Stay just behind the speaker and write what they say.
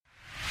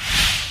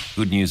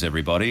Good news,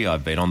 everybody.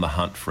 I've been on the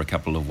hunt for a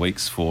couple of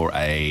weeks for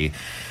a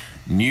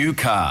new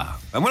car.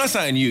 And when I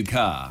say a new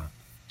car...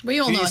 We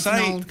all know it's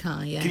an old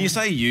car, yeah. Can you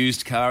say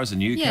used car as a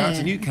new car? It's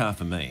a new car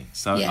for me.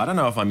 So I don't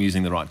know if I'm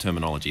using the right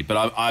terminology,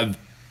 but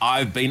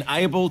I've been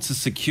able to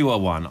secure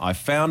one. I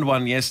found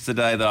one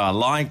yesterday that I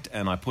liked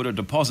and I put a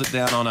deposit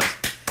down on it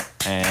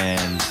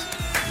and...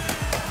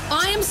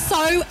 I am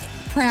so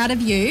proud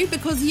of you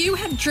because you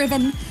have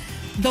driven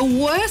the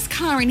worst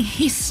car in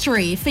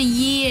history for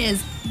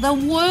years, the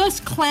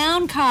worst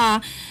clown car,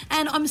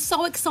 and I'm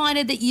so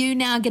excited that you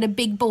now get a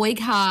big boy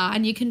car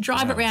and you can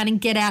drive it around and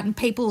get out and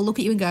people will look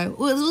at you and go,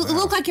 well, it'll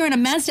look like you're in a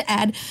Mazda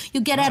ad.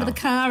 You'll get out of the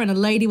car and a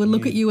lady will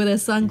look at you with her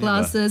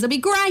sunglasses. It'll be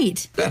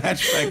great. The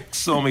hatchback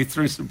saw me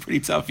through some pretty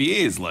tough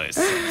years, Luce.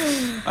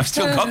 I've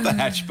still got the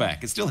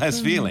hatchback. It still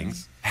has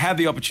feelings. Had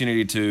the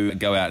opportunity to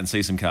go out and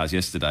see some cars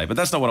yesterday, but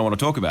that's not what I want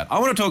to talk about. I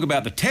want to talk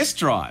about the test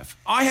drive.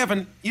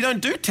 You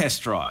don't do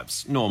test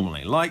drives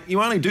normally. Like,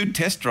 you only do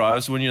test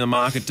drives when you're in the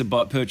market to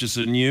purchase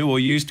a new or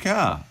used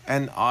car.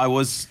 And I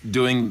was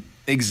doing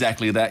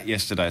exactly that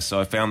yesterday. So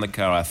I found the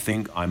car I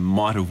think I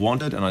might have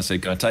wanted and I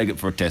said, can I take it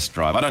for a test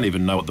drive? I don't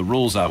even know what the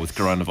rules are with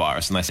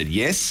coronavirus. And they said,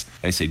 yes.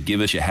 They said,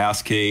 give us your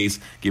house keys,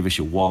 give us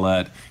your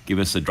wallet, give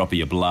us a drop of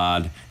your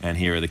blood, and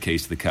here are the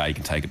keys to the car. You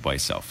can take it by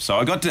yourself. So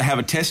I got to have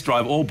a test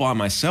drive all by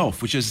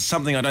myself, which is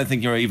something I don't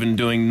think you're even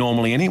doing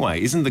normally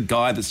anyway. Isn't the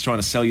guy that's trying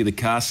to sell you the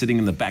car sitting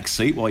in the back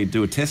seat while you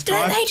do a test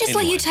drive? Don't they just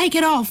let you take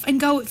it off and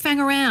go fang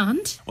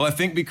around? Well, I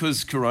think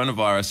because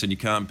coronavirus and you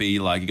can't be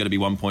you got to be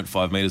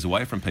 1.5 metres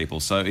away from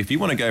people. So if you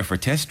want to go for a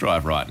test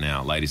drive right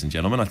now, ladies and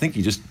gentlemen, I think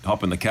you just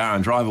hop in the car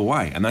and drive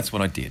away. And that's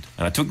what I did.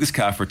 And I took this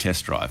car for a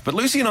test drive. But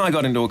Lucy and I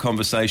got into a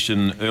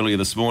conversation earlier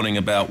this morning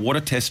about what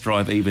a test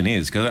drive even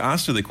is. Because I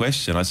asked her the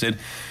question. I said,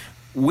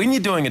 when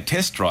you're doing a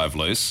test drive,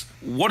 Luce,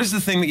 what is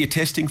the thing that you're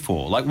testing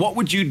for? Like, what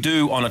would you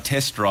do on a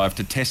test drive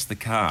to test the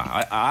car?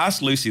 I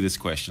asked Lucy this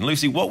question.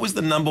 Lucy, what was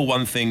the number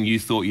one thing you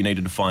thought you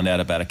needed to find out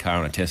about a car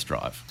on a test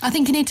drive? I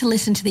think you need to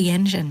listen to the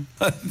engine.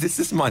 This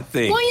is my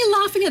thing. Why are you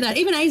laughing at that?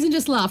 Even Aizen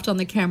just laughed on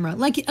the camera.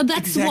 Like,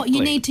 that's what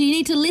you need to. You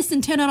need to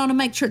listen, turn it on and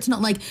make sure it's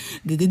not like...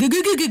 It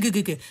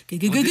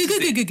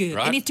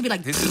needs to be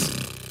like...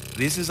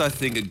 This is, I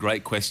think, a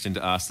great question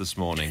to ask this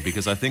morning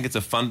because I think it's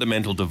a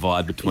fundamental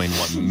divide between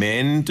what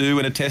men do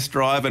in a test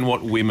drive and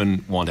what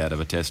women want out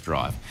of a test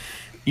drive.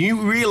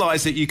 You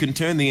realise that you can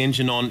turn the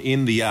engine on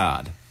in the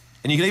yard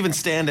and you can even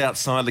stand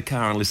outside the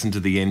car and listen to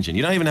the engine.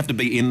 You don't even have to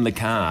be in the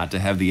car to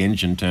have the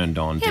engine turned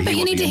on. Yeah, but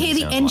you need to hear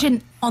the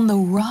engine on the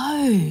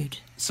road.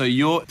 So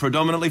you're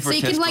predominantly for a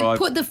test drive... So you can,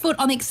 put the foot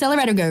on the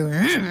accelerator and go...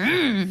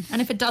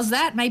 And if it does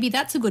that, maybe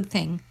that's a good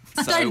thing.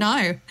 I don't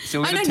know.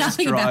 So in a test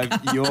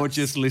drive, you're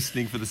just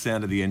listening for the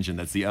sound of the engine.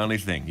 That's the only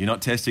thing. You're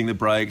not testing the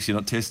brakes. You're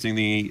not testing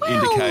the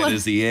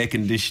indicators, the air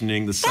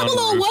conditioning, the sunroof. That will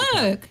all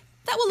work.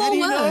 That will all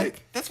work.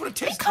 That's what a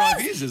test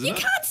drive is, isn't it? You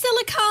can't sell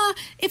a car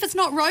if it's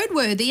not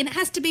roadworthy, and it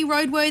has to be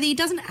roadworthy.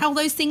 Doesn't all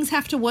those things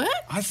have to work?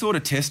 This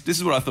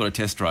is what I thought a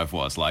test drive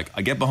was. Like,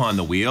 I get behind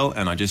the wheel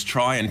and I just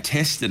try and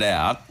test it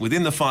out.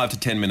 Within the 5 to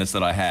 10 minutes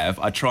that I have,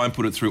 I try and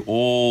put it through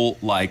all,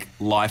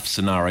 life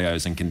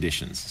scenarios and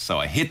conditions. So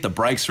I hit the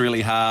brakes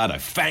really hard, I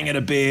fang it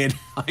a bit,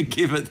 I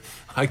give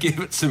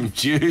it some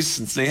juice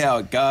and see how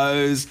it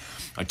goes.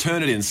 I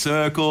turn it in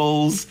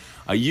circles.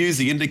 I use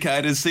the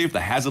indicators, see if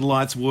the hazard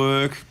lights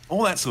work,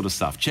 all that sort of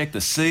stuff. Check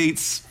the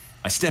seats.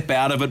 I step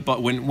out of it,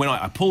 but when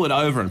I pull it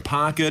over and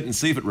park it and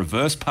see if it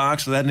reverse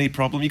parks without any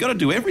problem. You've got to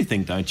do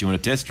everything, don't you, in a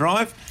test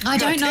drive? I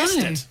don't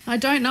know. I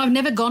don't know. I've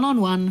never gone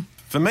on one.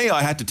 For me,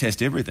 I had to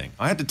test everything.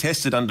 I had to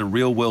test it under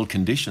real-world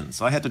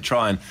conditions. I had to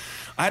try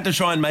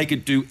and make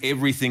it do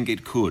everything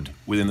it could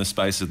within the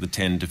space of the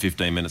 10 to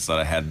 15 minutes that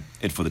I had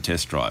it for the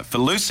test drive. For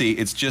Lucy,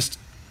 it's just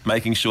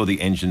making sure the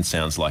engine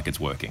sounds like it's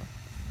working.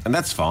 And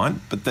that's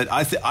fine, but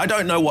I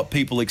don't know what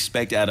people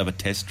expect out of a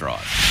test drive.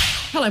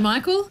 Hello,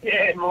 Michael.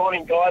 Yeah,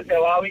 morning, guys.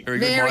 How are we? Very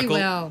good, Very Michael.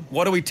 well.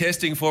 What are we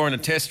testing for in a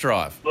test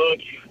drive? Look,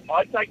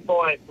 I take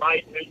my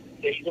mate who's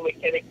a diesel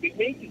mechanic with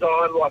me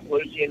because I'm like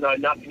Lucy and know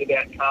nothing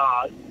about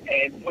cars,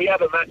 and we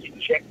have a massive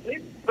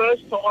checklist.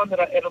 First time that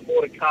I ever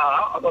bought a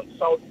car, I got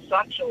sold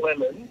such a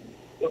lemon.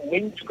 The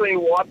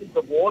windscreen wipers,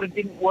 the water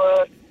didn't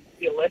work,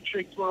 the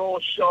electrics were all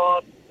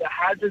shot, the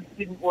hazards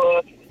didn't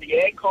work, the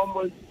aircon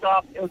was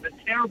stuff. It was a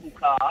terrible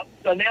car.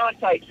 So now I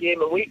take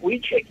him and we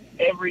check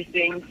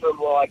everything from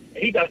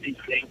he does his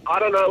thing. I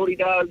don't know what he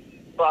does,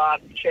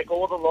 but we check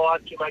all the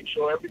lights, we make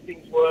sure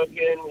everything's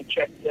working, we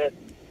check that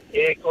the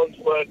aircon's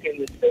working,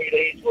 the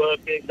CD's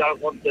working,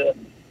 don't want the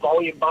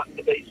volume button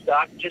to be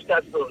stuck, just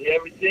absolutely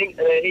everything.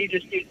 And then he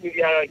just gives me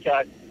the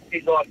okay.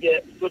 He's like, yeah,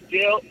 good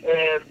deal,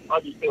 and I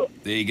just do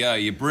it. There you go.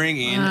 You bring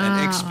in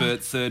an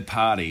expert third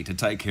party to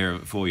take care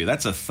of it for you.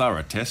 That's a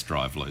thorough test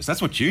drive, Luce.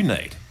 That's what you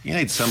need. You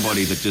need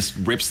somebody that just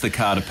rips the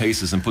car to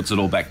pieces and puts it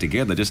all back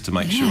together just to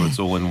make sure it's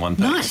all in one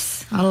piece.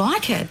 Nice. I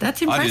like it.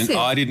 That's impressive.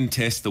 I didn't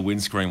test the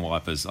windscreen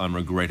wipers. I'm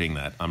regretting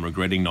that. I'm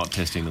regretting not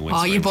testing the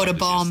windscreen wipers. Oh, you bought a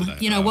bomb.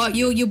 Yesterday. You know what?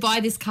 You'll buy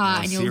this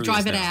car and you'll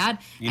drive it out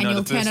and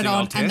you'll turn it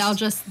on and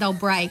they'll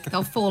break.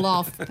 They'll fall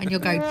off and you'll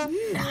go...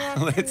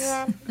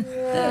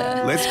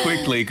 Let's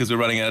quickly, because we're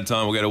running out of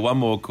time. We'll go to one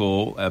more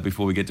call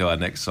before we get to our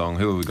next song.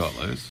 Who have we got,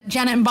 Luz?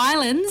 Janet and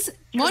Bylands.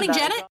 Morning,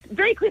 Janet.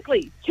 Very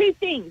quickly, two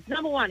things.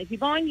 Number one, if you're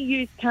buying a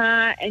used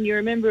car and you're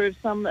a member of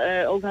some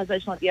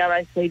organisation like the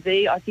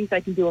RACV, I think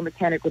they can do a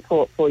mechanic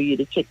report for you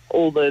to check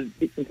all the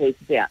bits and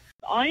pieces out.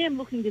 I am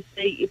looking to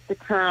see if the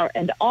car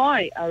and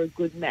I are a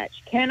good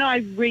match. Can I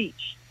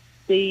reach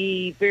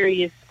the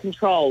various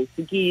controls,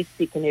 the gear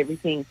stick and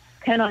everything?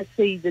 Can I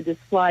see the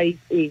displays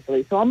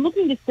easily? So I'm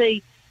looking to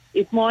see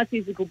if my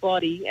physical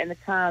body and the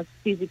car's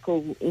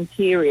physical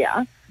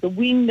interior, the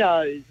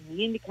windows,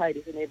 the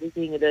indicators and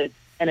everything,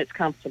 and it's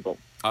comfortable.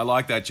 I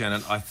like that,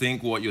 Janet. I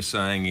think what you're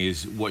saying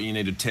is what you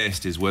need to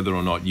test is whether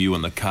or not you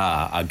and the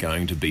car are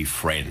going to be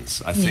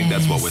friends. I think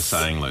that's what we're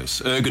saying,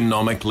 Luce.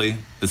 Ergonomically,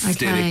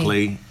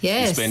 aesthetically.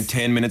 Yes. You spend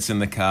 10 minutes in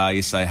the car,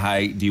 you say,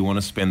 hey, do you want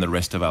to spend the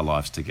rest of our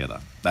lives together?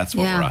 That's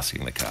what we're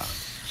asking the car.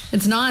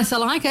 It's nice. I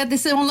like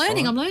it. I'm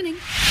learning.